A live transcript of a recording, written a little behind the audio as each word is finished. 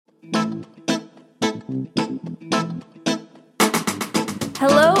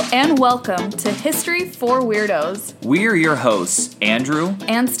Hello and welcome to History for Weirdos. We're your hosts, Andrew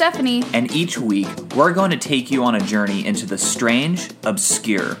and Stephanie, and each week we're going to take you on a journey into the strange,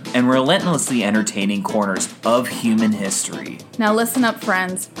 obscure, and relentlessly entertaining corners of human history. Now listen up,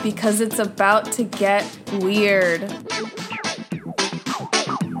 friends, because it's about to get weird.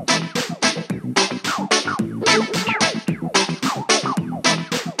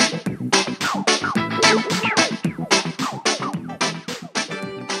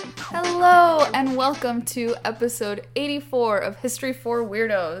 Hello and welcome to episode 84 of History for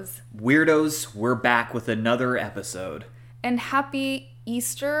Weirdos. Weirdos, we're back with another episode. And happy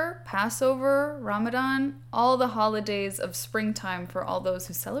Easter, Passover, Ramadan, all the holidays of springtime for all those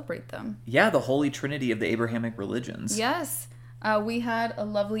who celebrate them. Yeah, the Holy Trinity of the Abrahamic religions. Yes. We had a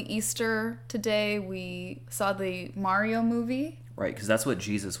lovely Easter today. We saw the Mario movie. Right, because that's what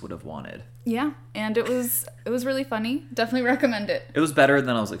Jesus would have wanted. Yeah, and it was really funny. Definitely recommend it. It was better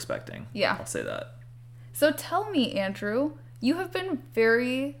than I was expecting. Yeah. I'll say that. So tell me, Andrew, you have been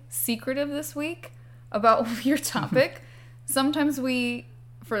very secretive this week about your topic. Sometimes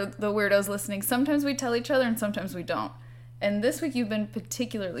for the weirdos listening, sometimes we tell each other and sometimes we don't. And this week you've been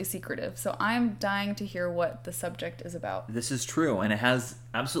particularly secretive, so I'm dying to hear what the subject is about. This is true, and it has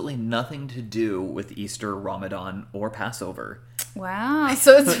absolutely nothing to do with Easter, Ramadan, or Passover. Wow,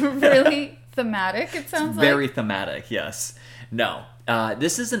 so it's really thematic, it sounds like? Very thematic, yes. No,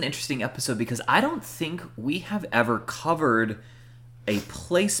 this is an interesting episode because I don't think we have ever covered a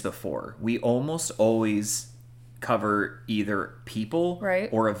place before. We almost always cover either people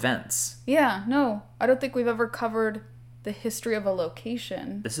or events. Yeah, no, I don't think we've ever covered the history of a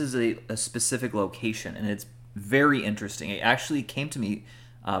location. This is a specific location, and it's very interesting. It actually came to me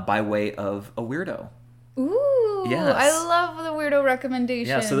by way of a weirdo. Ooh, yes. I love the weirdo recommendation.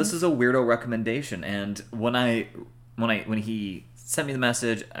 Yeah, so this is a weirdo recommendation, and when he sent me the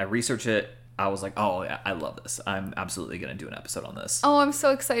message, I researched it. I was like, oh, yeah, I love this. I'm absolutely going to do an episode on this. Oh, I'm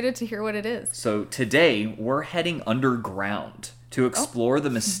so excited to hear what it is. So today, we're heading underground to explore the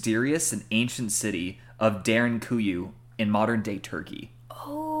mysterious and ancient city of Derinkuyu in modern-day Turkey.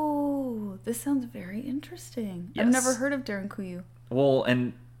 Oh, this sounds very interesting. Yes. I've never heard of Derinkuyu. Well,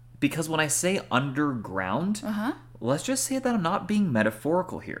 and because when I say underground, let's just say that I'm not being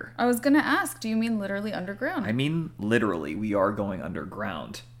metaphorical here. I was going to ask, do you mean literally underground? I mean literally. We are going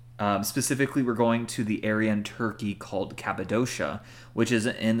underground. Specifically, we're going to the area in Turkey called Cappadocia, which is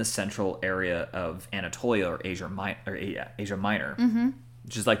in the central area of Anatolia or Asia Minor,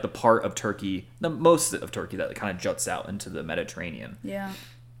 which is like the part of Turkey, the most of Turkey that kind of juts out into the Mediterranean. Yeah.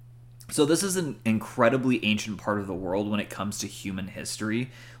 So this is an incredibly ancient part of the world when it comes to human history,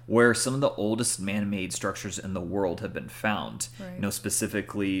 where some of the oldest man-made structures in the world have been found. Right.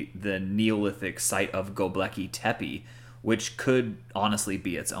 Specifically the Neolithic site of Göbekli Tepe, which could honestly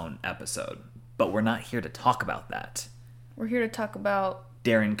be its own episode. But we're not here to talk about that. We're here to talk about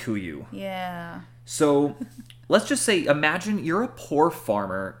Derinkuyu. Yeah. So let's just say, imagine you're a poor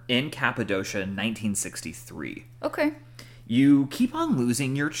farmer in Cappadocia in 1963. Okay. You keep on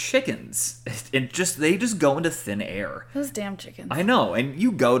losing your chickens. They just go into thin air. Those damn chickens. I know. And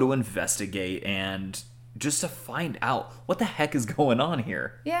you go to investigate and just to find out what the heck is going on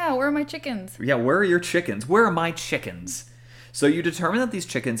here. Yeah, where are my chickens? Yeah, where are your chickens? Where are my chickens? So you determine that these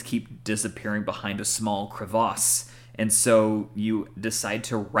chickens keep disappearing behind a small crevasse. And so you decide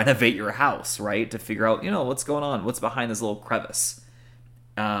to renovate your house, right? To figure out, what's going on? What's behind this little crevice?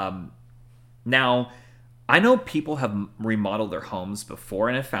 Now, I know people have remodeled their homes before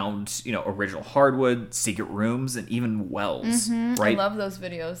and have found, original hardwood, secret rooms, and even wells, right? I love those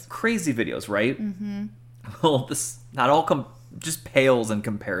videos. Crazy videos, right? Mm-hmm. Well, this not all just pales in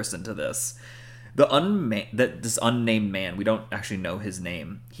comparison to this. This unnamed man, we don't actually know his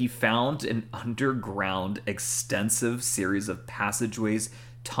name. He found an underground, extensive series of passageways,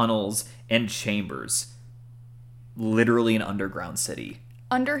 tunnels, and chambers. Literally an underground city.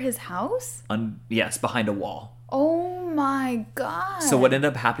 Under his house? Yes, behind a wall. Oh my god. So what ended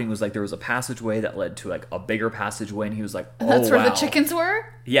up happening was there was a passageway that led to a bigger passageway, and he was like, oh, That's where wow. the chickens were?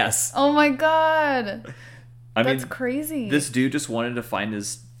 Yes. Oh my god. That's mean, crazy. This dude just wanted to find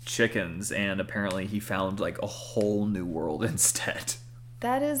his chickens, and apparently he found a whole new world instead.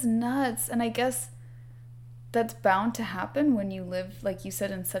 That is nuts. And I guess that's bound to happen when you live, like you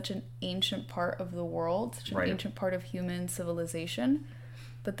said, in such an ancient part of the world, such an ancient part of human civilization.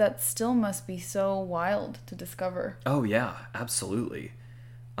 But that still must be so wild to discover. Oh, yeah, absolutely.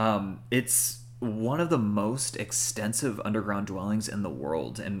 It's one of the most extensive underground dwellings in the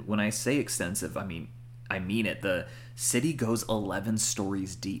world. And when I say extensive, I mean it. The city goes 11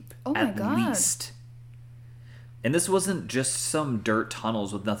 stories deep. Oh, my God. At least. And this wasn't just some dirt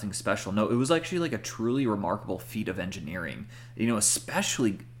tunnels with nothing special. No, it was actually like a truly remarkable feat of engineering,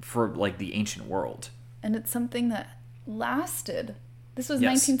 especially for like the ancient world. And it's something that lasted. This was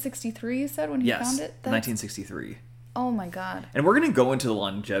Yes. 1963, you said, when he found it? Yes, 1963. Oh my God. And we're going to go into the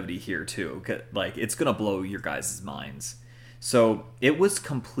longevity here too. Like, it's going to blow your guys' minds. So it was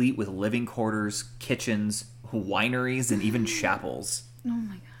complete with living quarters, kitchens, wineries, and even chapels. Oh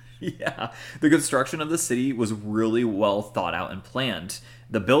my gosh. Yeah, the construction of the city was really well thought out and planned.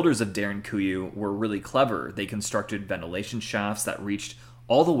 The builders of Derinkuyu were really clever. They constructed ventilation shafts that reached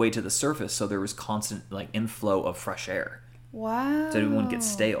all the way to the surface, so there was constant like inflow of fresh air. Wow. So it wouldn't get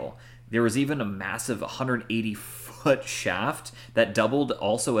stale. There was even a massive 180-foot shaft that doubled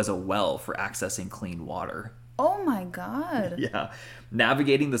also as a well for accessing clean water. Oh my God. Yeah.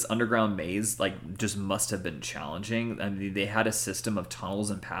 Navigating this underground maze just must have been challenging. I mean, they had a system of tunnels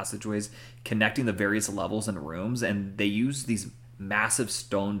and passageways connecting the various levels and rooms, and they used these massive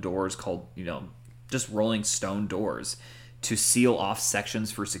stone doors called, just rolling stone doors to seal off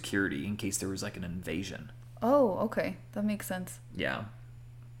sections for security in case there was like an invasion. Oh, okay. That makes sense. Yeah.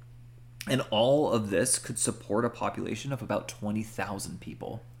 And all of this could support a population of about 20,000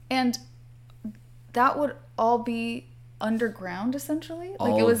 people. And that would all be underground, essentially?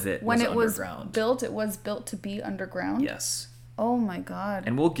 All it was of it when was it was underground. built, it was built to be underground? Yes. Oh my God.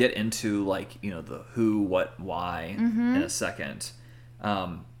 And we'll get into the who, what, why in a second.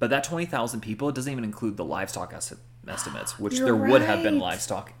 But that 20,000 people, it doesn't even include the livestock estimates, which You're there would have been right.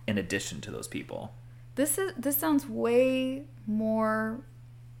 livestock in addition to those people. This sounds way more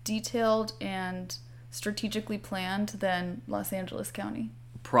detailed and strategically planned than Los Angeles County.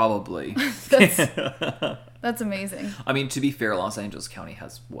 Probably. That's amazing. I mean, to be fair, Los Angeles County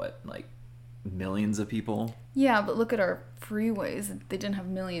has millions of people? Yeah, but look at our freeways. They didn't have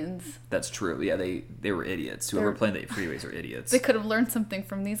millions. That's true. Yeah, they were idiots. Whoever planned the freeways are idiots. They could have learned something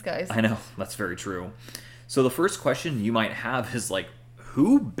from these guys. I know. That's very true. So the first question you might have is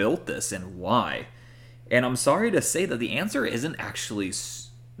who built this and why? And I'm sorry to say that the answer isn't actually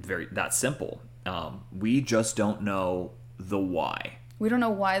that simple. We just don't know the why. We don't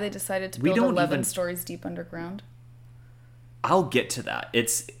know why they decided to build 11 stories deep underground. I'll get to that.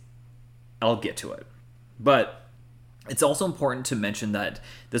 I'll get to it. But it's also important to mention that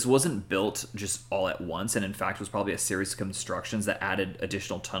this wasn't built just all at once, and in fact was probably a series of constructions that added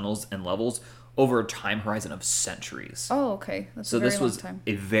additional tunnels and levels over a time horizon of centuries. Oh, okay. That's a very long time. So this was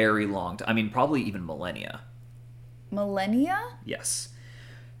a very long time. I mean, probably even millennia. Millennia? Yes.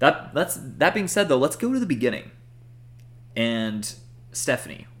 That being said, though, let's go to the beginning. And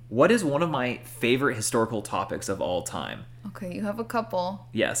Stephanie, what is one of my favorite historical topics of all time? Okay, you have a couple.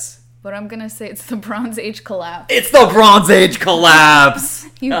 Yes. But I'm going to say it's the Bronze Age collapse. It's the Bronze Age collapse!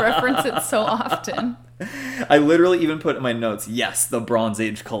 You reference it so often. I literally even put in my notes, yes, the Bronze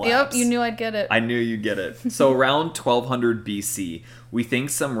Age collapse. Yep, you knew I'd get it. I knew you'd get it. So around 1200 BC, we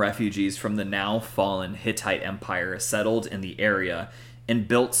think some refugees from the now fallen Hittite Empire settled in the area and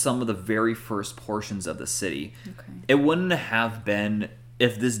built some of the very first portions of the city. Okay. It wouldn't have been,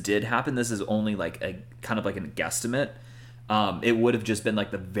 if this did happen, this is only a kind of a guesstimate. It would have just been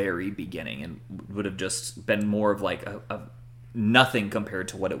the very beginning and would have just been more of a nothing compared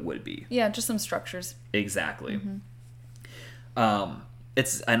to what it would be. Yeah, just some structures. Exactly. Mm-hmm.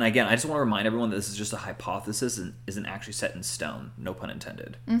 And again, I just want to remind everyone that this is just a hypothesis and isn't actually set in stone. No pun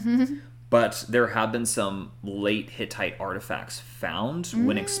intended. Mm-hmm. But there have been some late Hittite artifacts found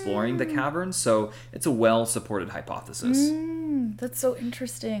when exploring the caverns, so it's a well-supported hypothesis. That's so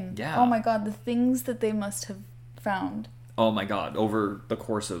interesting. Yeah. Oh my God, the things that they must have found. Oh my God, over the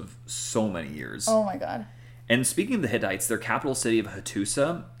course of so many years. Oh my God. And speaking of the Hittites, their capital city of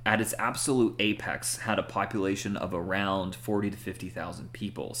Hattusa, at its absolute apex, had a population of around 40 to 50,000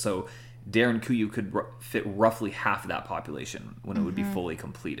 people. So Derinkuyu could fit roughly half of that population when it would be fully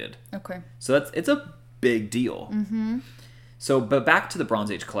completed. Okay. So it's a big deal. Mm-hmm. So, but back to the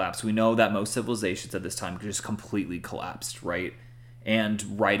Bronze Age collapse, we know that most civilizations at this time just completely collapsed, right?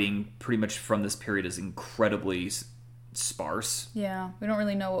 And writing pretty much from this period is incredibly sparse. Yeah, we don't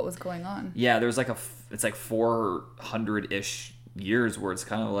really know what was going on. Yeah, there's it's 400-ish years where it's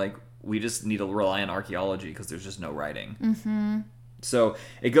kind of we just need to rely on archaeology because there's just no writing. Mm-hmm. So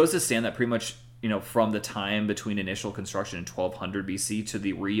it goes to stand that pretty much, from the time between initial construction in 1200 BC to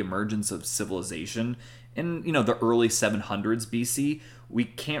the re-emergence of civilization in, the early 700s BC, we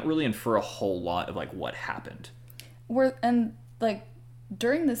can't really infer a whole lot of what happened.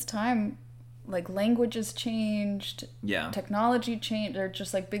 During this time, languages changed, Yeah. technology changed. They're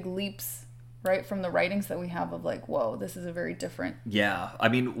just big leaps right? From the writings that we have of like, whoa, this is a very different. Yeah. I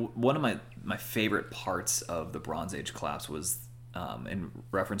mean, one of my favorite parts of the Bronze Age collapse was in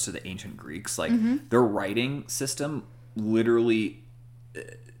reference to the ancient Greeks. Like, their writing system literally...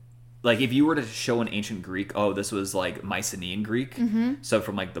 Like, if you were to show an ancient Greek, oh, this was like Mycenaean Greek, so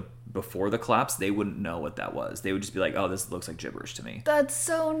from like the before the collapse, they wouldn't know what that was. They would just be like, oh, this looks like gibberish to me. That's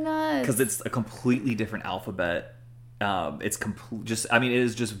so nuts. Because it's a completely different alphabet. It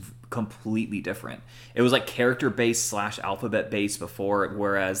is just completely different. It was like character based / alphabet based before,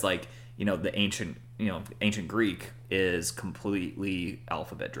 whereas like, the ancient Greek is completely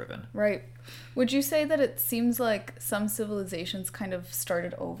alphabet driven. Right. Would you say that it seems like some civilizations kind of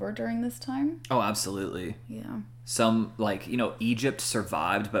started over during this time? Oh, absolutely. Yeah. Some, like, Egypt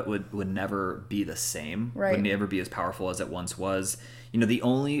survived, but would never be the same. Right. Would never be as powerful as it once was. The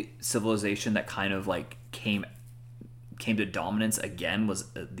only civilization that kind of like came to dominance again was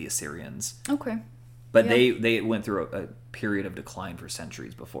the Assyrians. Okay. But they went through a period of decline for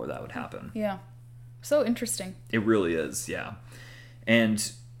centuries before that would happen. Yeah. So interesting. It really is, yeah.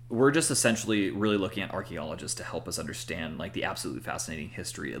 And we're just essentially really looking at archaeologists to help us understand like the absolutely fascinating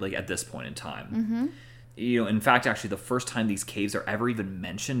history, like at this point in time. In fact, actually, the first time these caves are ever even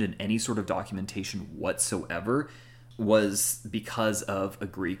mentioned in any sort of documentation whatsoever was because of a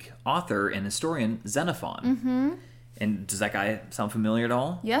Greek author and historian, Xenophon. And does that guy sound familiar at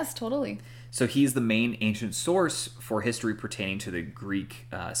all? Yes, totally. So he's the main ancient source for history pertaining to the Greek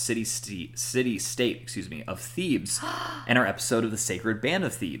city-state of Thebes, and our episode of the Sacred Band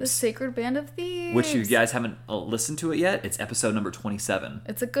of Thebes. The Sacred Band of Thebes. Which, if you guys haven't listened to it yet, it's episode number 27.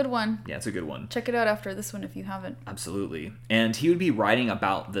 It's a good one. Yeah, it's a good one. Check it out after this one if you haven't. Absolutely. And he would be writing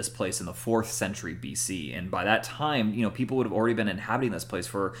about this place in the 4th century BC, and by that time, people would have already been inhabiting this place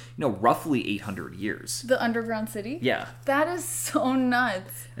for, roughly 800 years. The underground city? Yeah. That is so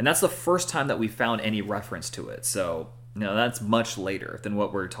nuts. And that's the first time that we found any reference to it. So, that's much later than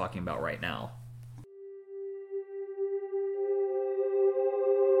what we're talking about right now.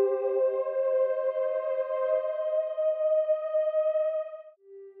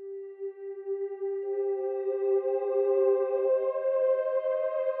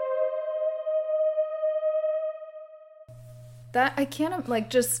 That, I can't,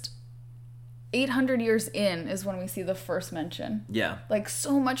 like, just 800 years in is when we see the first mention. Yeah. Like,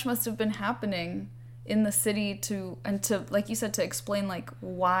 so much must have been happening in the city to, like you said, to explain, like,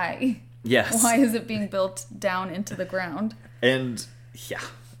 why. Yes. Why is it being built down into the ground? And, yeah.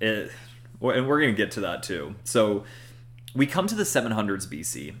 And we're going to get to that, too. So, we come to the 700s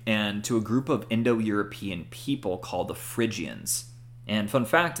BC, and to a group of Indo-European people called the Phrygians. And fun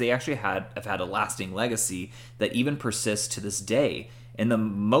fact, they actually have had a lasting legacy that even persists to this day in the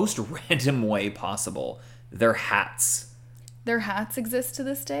most random way possible. Their hats. Their hats exist to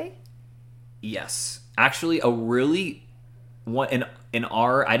this day? Yes. Actually, a really... In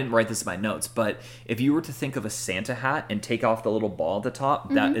our... I didn't write this in my notes, but if you were to think of a Santa hat and take off the little ball at the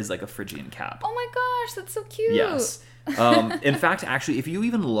top, that is like a Phrygian cap. Oh my gosh, that's so cute. Yes. In fact, actually, if you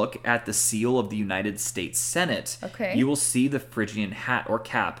even look at the seal of the United States Senate, you will see the Phrygian hat or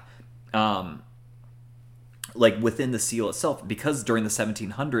cap, like within the seal itself, because during the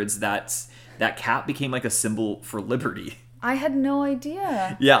 1700s, that cap became like a symbol for liberty. I had no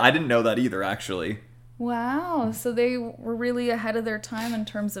idea. Yeah, I didn't know that either, actually. Wow, so they were really ahead of their time in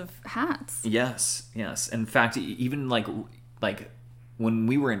terms of hats. Yes. In fact, even like when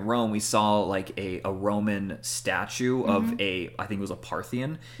we were in Rome, we saw like a Roman statue of I think it was a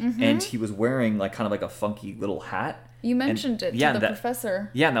Parthian, and he was wearing like kind of like a funky little hat. You mentioned to the professor.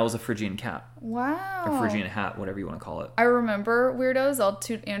 Yeah, and that was a Phrygian cap. Wow. A Phrygian hat, whatever you want to call it. I remember, weirdos, I'll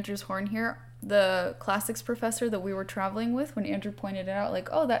toot Andrew's horn here, the classics professor that we were traveling with, when Andrew pointed it out, like,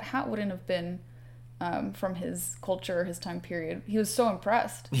 oh, that hat wouldn't have been from his culture, his time period. He was so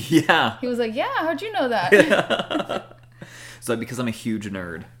impressed. Yeah. He was like, yeah, how'd you know that? So because I'm a huge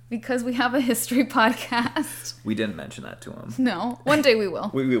nerd. Because we have a history podcast. We didn't mention that to him. No. One day we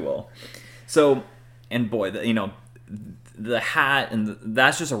will. we will. So, and boy, the hat, and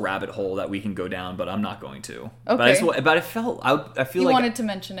that's just a rabbit hole that we can go down, but I'm not going to. Okay. But I feel you like... wanted to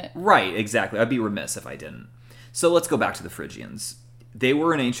mention it. Right, exactly. I'd be remiss if I didn't. So let's go back to the Phrygians. They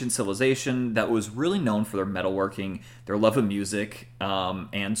were an ancient civilization that was really known for their metalworking, their love of music,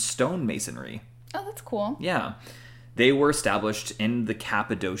 and stone masonry. Oh, that's cool. Yeah. They were established in the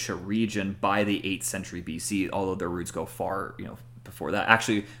Cappadocia region by the 8th century BC, although their roots go far, before that.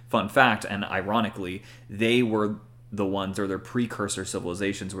 Actually, fun fact, and ironically, they were the ones, or their precursor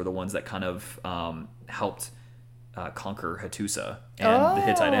civilizations were the ones that kind of helped conquer Hattusa and the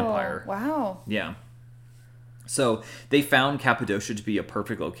Hittite Empire. Wow. Yeah. So they found Cappadocia to be a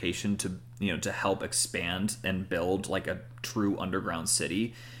perfect location to to help expand and build like a true underground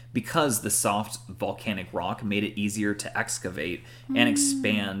city, because the soft volcanic rock made it easier to excavate and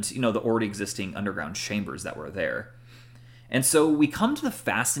expand, the already existing underground chambers that were there. And so we come to the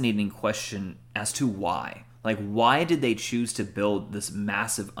fascinating question as to why. Like, why did they choose to build this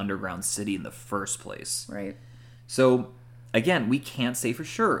massive underground city in the first place? Right. So, again, we can't say for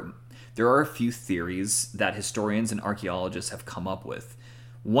sure. There are a few theories that historians and archaeologists have come up with.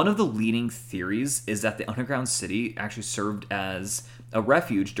 One of the leading theories is that the underground city actually served as a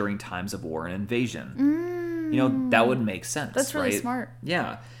refuge during times of war and invasion. That would make sense. That's really right? smart.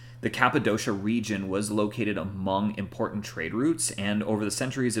 Yeah. The Cappadocia region was located among important trade routes, and over the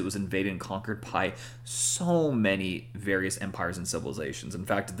centuries it was invaded and conquered by so many various empires and civilizations. In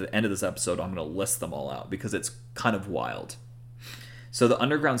fact, at the end of this episode, I'm going to list them all out because it's kind of wild. So the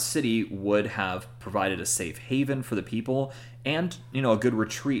underground city would have provided a safe haven for the people and, a good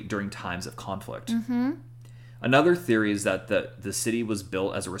retreat during times of conflict. Mm-hmm. Another theory is that the city was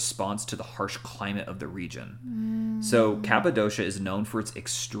built as a response to the harsh climate of the region. So Cappadocia is known for its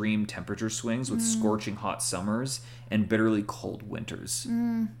extreme temperature swings with scorching hot summers and bitterly cold winters.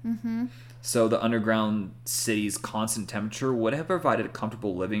 Mm-hmm. So the underground city's constant temperature would have provided a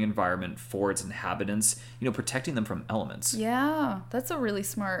comfortable living environment for its inhabitants, protecting them from elements. Yeah, that's a really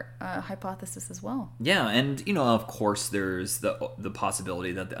smart hypothesis as well. Yeah, and, of course, there's the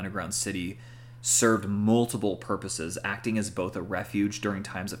possibility that the underground city served multiple purposes, acting as both a refuge during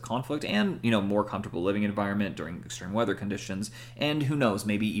times of conflict and, more comfortable living environment during extreme weather conditions, and who knows,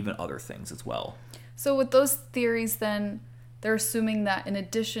 maybe even other things as well. So with those theories, then, they're assuming that in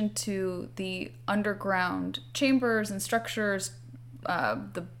addition to the underground chambers and structures,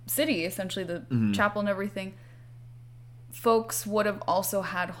 the city, essentially the chapel and everything, folks would have also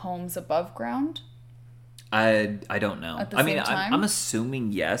had homes above ground? I don't know. At the same time? I'm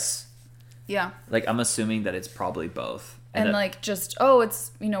assuming yes. Yeah. Like, I'm assuming that it's probably both. And like, just,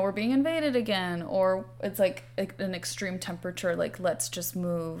 it's, we're being invaded again. Or it's like an extreme temperature, like, let's just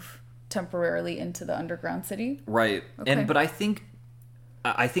move temporarily into the underground city. Right. Okay. But I think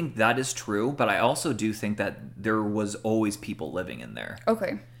that is true, but I also do think that there was always people living in there.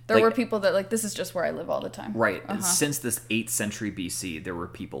 Okay. There were people that, like, this is just where I live all the time. Right. Uh-huh. Since this 8th century BC, there were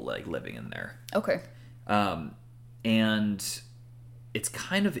people, like, living in there. Okay. And it's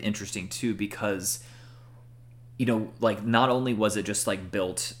kind of interesting too because, like, not only was it just like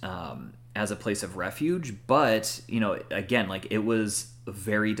built as a place of refuge, but, again, like, it was a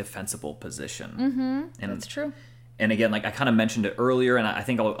very defensible position. Mm-hmm. And that's true. And again, like, I kind of mentioned it earlier, and I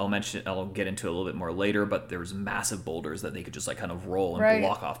think I'll get into it a little bit more later, but there was massive boulders that they could just like kind of roll and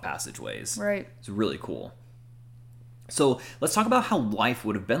block off passageways. Right. It's really cool. So let's talk about how life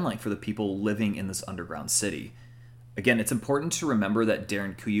would have been like for the people living in this underground city. Again, it's important to remember that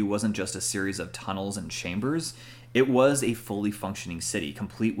Derinkuyu wasn't just a series of tunnels and chambers. It was a fully functioning city,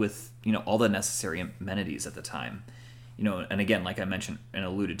 complete with, all the necessary amenities at the time. And again, like I mentioned and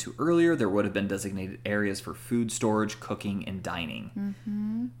alluded to earlier, there would have been designated areas for food storage, cooking, and dining.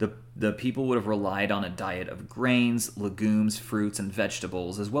 Mm-hmm. The people would have relied on a diet of grains, legumes, fruits, and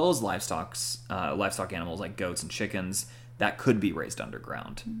vegetables, as well as livestock animals like goats and chickens that could be raised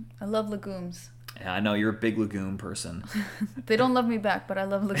underground. I love legumes. I know you're a big legume person. They don't love me back, but I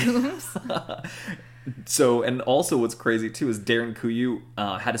love legumes. So, and also what's crazy too is Derinkuyu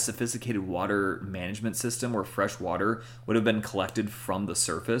had a sophisticated water management system where fresh water would have been collected from the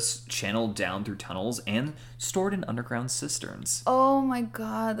surface, channeled down through tunnels, and stored in underground cisterns. Oh my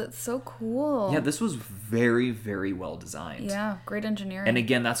god, that's so cool. Yeah, this was very, very well designed. Yeah, great engineering. And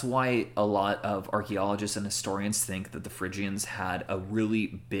again, that's why a lot of archaeologists and historians think that the Phrygians had a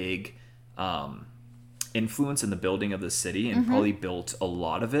really big influence in the building of the city and probably built a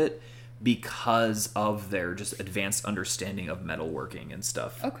lot of it because of their just advanced understanding of metalworking and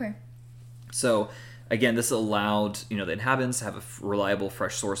stuff. Okay. So again, this allowed, the inhabitants to have a reliable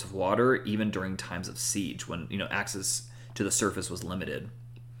fresh source of water even during times of siege when, access to the surface was limited.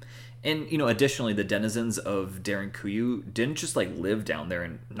 And, additionally, the denizens of Derinkuyu didn't just like live down there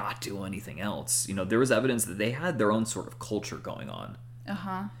and not do anything else. There was evidence that they had their own sort of culture going on.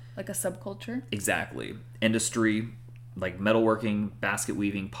 Uh-huh. Like a subculture? Exactly. Industry, like metalworking, basket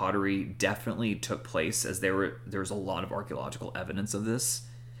weaving, pottery definitely took place as there's a lot of archaeological evidence of this.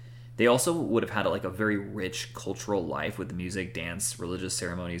 They also would have had like a very rich cultural life with music, dance, religious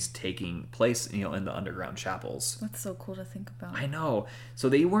ceremonies taking place, in the underground chapels. That's so cool to think about. I know. So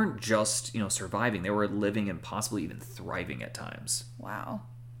they weren't just, surviving. They were living and possibly even thriving at times. Wow.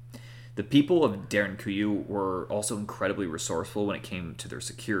 The people of Derinkuyu were also incredibly resourceful when it came to their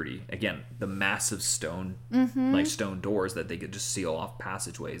security. Again, the massive stone doors that they could just seal off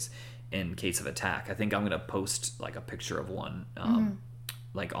passageways. in case of attack. I think I'm going to post like a picture of one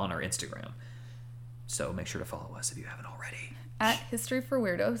like on our Instagram. So make sure to follow us if you haven't already. At History for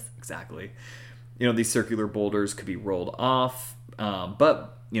Weirdos. Exactly. These circular boulders could be rolled off,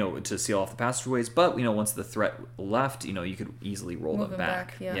 but, to seal off the passageways. But, once the threat left, you could easily roll them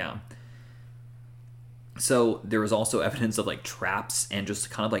back. Yeah. So there was also evidence of like traps and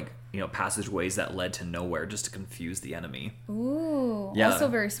just kind of like, passageways that led to nowhere just to confuse the enemy. Ooh. Yeah. Also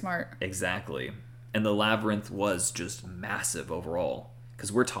very smart. Exactly. And the labyrinth was just massive overall.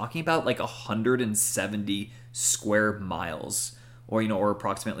 Because we're talking about like 170 square miles, or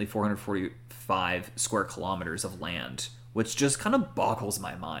approximately 445 square kilometers of land, which just kind of boggles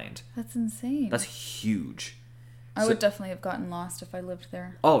my mind. That's insane. That's huge. I would definitely have gotten lost if I lived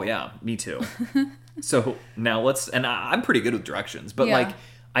there. Oh yeah, me too. So now I'm pretty good with directions, but like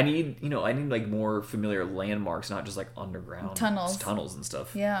I need like more familiar landmarks, not just like underground tunnels and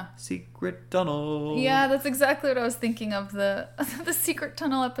stuff. Yeah. Secret tunnel. Yeah, that's exactly what I was thinking of, the secret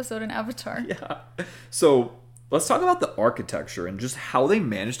tunnel episode in Avatar. Yeah. So let's talk about the architecture and just how they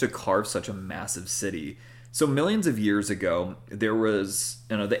managed to carve such a massive city. So millions of years ago, there was,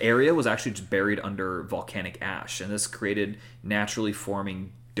 the area was actually just buried under volcanic ash, and this created naturally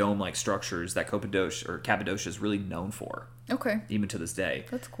forming dome-like structures that Cappadocia is really known for. Okay. Even to this day.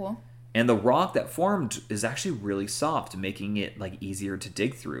 That's cool. And the rock that formed is actually really soft, making it like easier to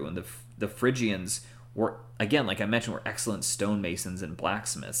dig through. And the Phrygians were, again, like I mentioned, were excellent stonemasons and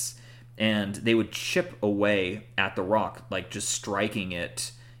blacksmiths. And they would chip away at the rock, like just striking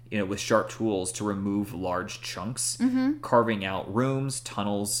it, with sharp tools to remove large chunks, carving out rooms,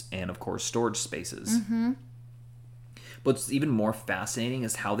 tunnels, and of course storage spaces. But what's even more fascinating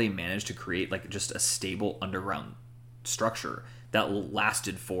is how they managed to create like just a stable underground structure that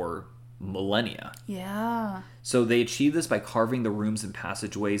lasted for millennia. Yeah. So they achieved this by carving the rooms and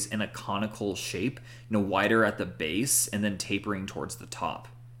passageways in a conical shape, wider at the base and then tapering towards the top.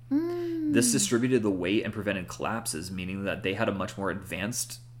 This distributed the weight and prevented collapses, meaning that they had a much more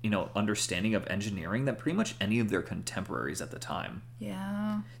advanced, understanding of engineering than pretty much any of their contemporaries at the time.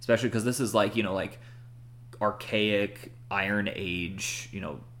 Yeah. Especially because this is like, like archaic Iron Age,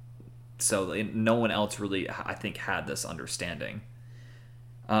 so no one else really, I think, had this understanding.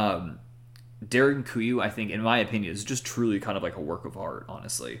 Derinkuyu, I think, in my opinion, is just truly kind of like a work of art,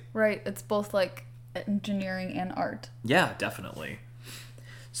 honestly. Right. It's both like engineering and art. Yeah, definitely.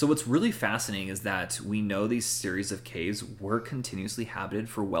 So what's really fascinating is that we know these series of caves were continuously habited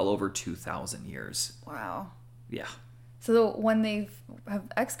for well over 2,000 years. Wow. Yeah. So when they have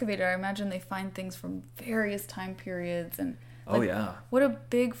excavated, I imagine they find things from various time periods and... Like, oh, yeah. What a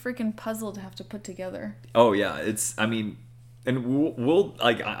big freaking puzzle to have to put together. Oh, yeah. And we'll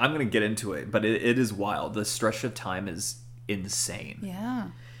like, I'm going to get into it, but it is wild. The stretch of time is insane. Yeah.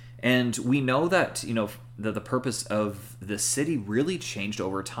 And we know that, that the purpose of the city really changed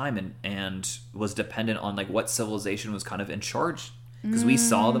over time and was dependent on like what civilization was kind of in charge, because we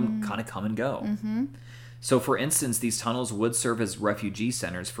saw them kind of come and go. So, for instance, these tunnels would serve as refugee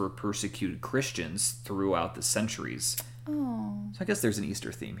centers for persecuted Christians throughout the centuries. Oh. So I guess there's an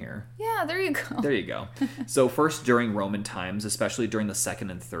Easter theme here. Yeah, there you go. There you go. So first during Roman times, especially during the 2nd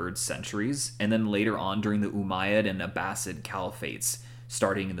and 3rd centuries, and then later on during the Umayyad and Abbasid caliphates,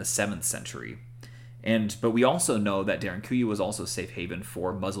 starting in the 7th century. But we also know that Derinkuyu was also safe haven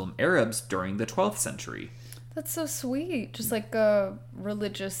for Muslim Arabs during the 12th century. That's so sweet. Just like a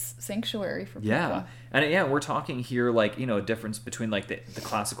religious sanctuary for people. Yeah. And yeah, we're talking here like, a difference between like the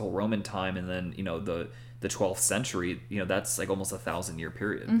classical Roman time and then, the 12th century, that's like almost 1,000-year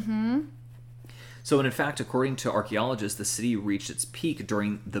period. So, and in fact, according to archaeologists, the city reached its peak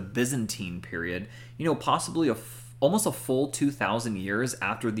during the Byzantine period, possibly almost a full 2,000 years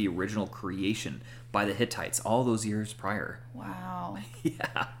after the original creation by the Hittites, all those years prior. Wow.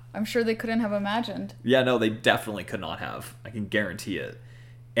 Yeah. I'm sure they couldn't have imagined. Yeah, no, they definitely could not have. I can guarantee it.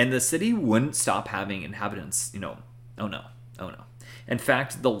 And the city wouldn't stop having inhabitants, oh no. In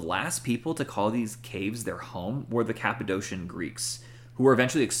fact, the last people to call these caves their home were the Cappadocian Greeks, who were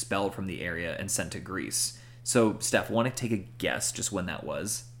eventually expelled from the area and sent to Greece. So, Steph, want to take a guess just when that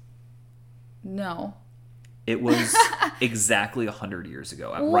was? No. It was exactly 100 years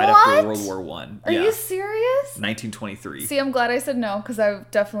ago, what? Right after World War I. Are you serious? 1923. See, I'm glad I said no, because I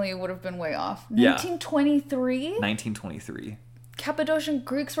definitely would have been way off. 1923? 1923. Cappadocian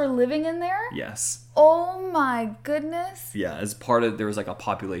Greeks were living in there? Yes. Oh my goodness. Yeah, as part of, there was like a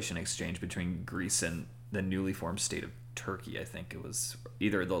population exchange between Greece and the newly formed state of Turkey. I think it was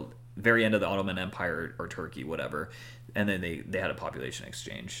either the very end of the Ottoman Empire or Turkey, whatever. And then they had a population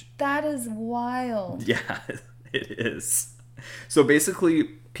exchange. That is wild. Yeah, it is. So basically,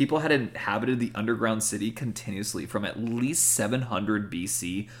 people had inhabited the underground city continuously from at least 700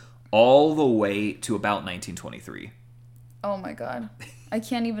 BC all the way to about 1923. Oh my god. I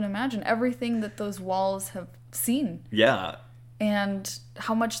can't even imagine everything that those walls have seen. Yeah. And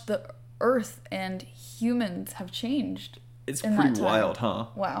how much the earth and humans have changed. It's pretty wild, huh?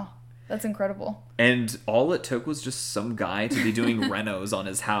 Wow. That's incredible. And all it took was just some guy to be doing renos on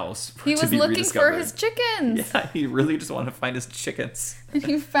his house he was looking for his chickens. Yeah, he really just wanted to find his chickens. And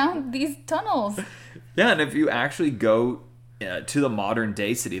he found these tunnels. Yeah, and if you actually go to the modern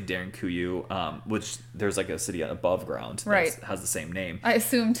day city of Derinkuyu, which there's like a city above ground that has the same name. I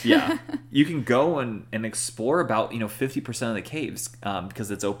assumed. Yeah. You can go and explore about, 50% of the caves because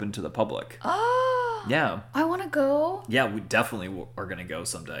it's open to the public. Oh. Yeah. I want to go. Yeah, we definitely are going to go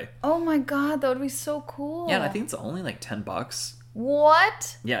someday. Oh my god, that would be so cool. Yeah, and I think it's only like $10.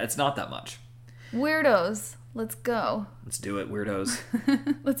 What? Yeah, it's not that much. Weirdos. Let's go. Let's do it, weirdos.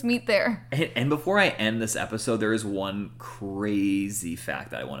 Let's meet there. And before I end this episode, there is one crazy fact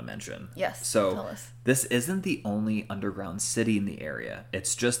that I want to mention. Yes, so tell us. This isn't the only underground city in the area.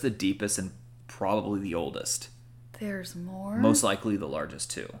 It's just the deepest and probably the oldest. There's more? Most likely the largest,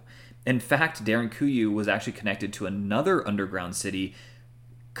 too. In fact, Derinkuyu was actually connected to another underground city,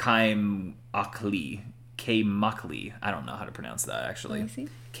 Kaimakli. I don't know how to pronounce that, actually.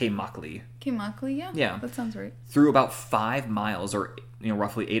 Kaimakli. Kaimakli, yeah. Yeah. That sounds right. Through about 5 miles, or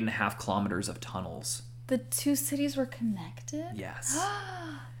roughly 8.5 kilometers of tunnels. The two cities were connected? Yes.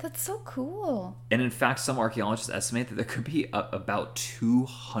 That's so cool. And in fact, some archaeologists estimate that there could be about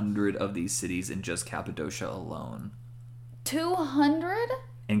 200 of these cities in just Cappadocia alone. 200?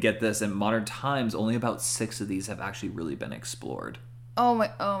 And get this, in modern times, only about 6 of these have actually really been explored. Oh my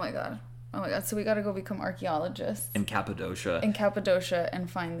god. Oh my god. So we gotta go become archaeologists. In Cappadocia. And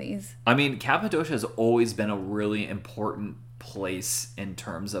find these. I mean, Cappadocia has always been a really important place in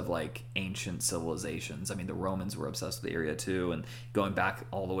terms of like ancient civilizations. I mean, the Romans were obsessed with the area too, and going back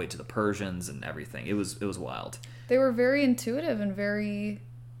all the way to the Persians and everything. It was wild. They were very intuitive and very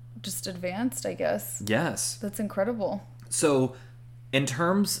just advanced, I guess. Yes. That's incredible. So, in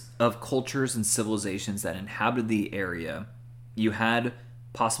terms of cultures and civilizations that inhabited the area, you had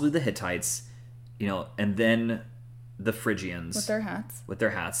possibly the Hittites, and then the Phrygians. With their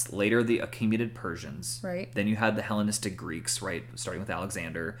hats. Later, the Achaemenid Persians. Right. Then you had the Hellenistic Greeks, right, starting with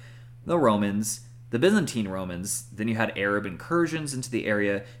Alexander. The Romans. The Byzantine Romans. Then you had Arab incursions into the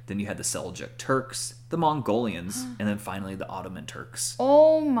area. Then you had the Seljuk Turks, the Mongolians, and then finally the Ottoman Turks.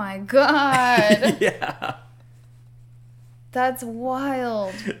 Oh my god. Yeah. That's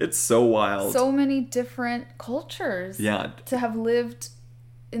wild. It's so wild. So many different cultures. Yeah. To have lived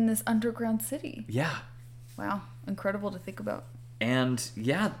in this underground city. Yeah. Wow. Incredible to think about. And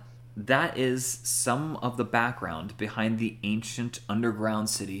yeah, that is some of the background behind the ancient underground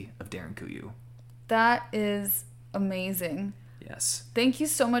city of Derinkuyu. That is amazing. Yes. Thank you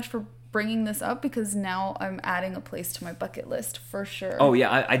so much for bringing this up, because now I'm adding a place to my bucket list for sure. Oh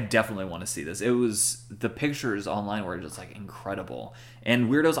yeah, I definitely want to see this. It was, the pictures online were just like incredible. And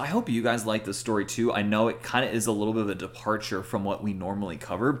weirdos, I hope you guys like this story too. I know it kind of is a little bit of a departure from what we normally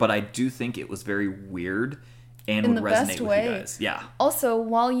cover, but I do think it was very weird and would resonate with you guys. Yeah. Also,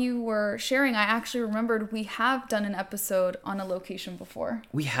 while you were sharing, I actually remembered we have done an episode on a location before.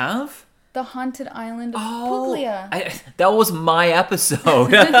 We have? The haunted island of Puglia. That was my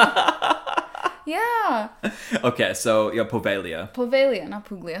episode. Yeah. Okay, so Poveglia. Poveglia, not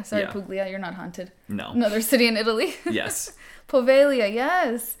Puglia. Sorry, Yeah. Puglia, you're not haunted. No. Another city in Italy. Yes. Poveglia,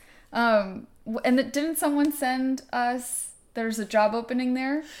 yes. And didn't someone send us, there's a job opening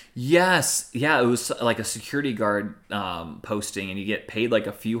there? Yes. Yeah, it was like a security guard posting, and you get paid like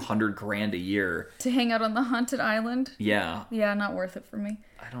a few $100,000 a year. To hang out on the haunted island? Yeah. Yeah, not worth it for me.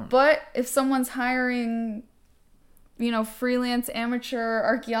 I don't. But if someone's hiring, freelance amateur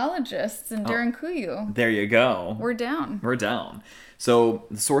archaeologists in Derinkuyu, there you go. We're down. We're down. So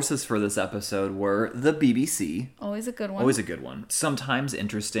the sources for this episode were the BBC. Always a good one. Always a good one. Sometimes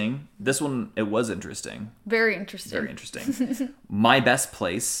interesting. This one, it was interesting. Very interesting. Very interesting. My Best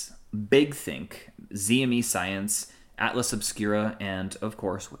Place, Big Think, ZME Science, Atlas Obscura, and of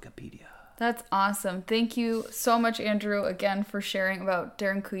course Wikipedia. That's awesome. Thank you so much, Andrew, again for sharing about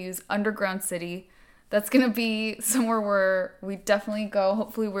Derinkuyu's underground city. That's going to be somewhere where we definitely go.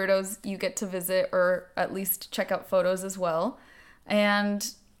 Hopefully, weirdos, you get to visit or at least check out photos as well. And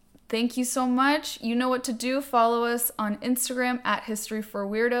thank you so much. You know what to do. Follow us on Instagram at History for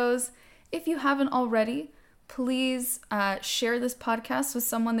Weirdos. If you haven't already, please share this podcast with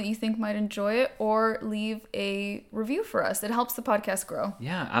someone that you think might enjoy it, or leave a review for us. It helps the podcast grow.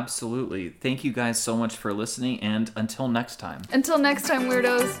 Yeah, absolutely. Thank you guys so much for listening, and until next time. Until next time,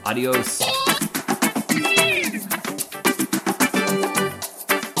 weirdos. Adios.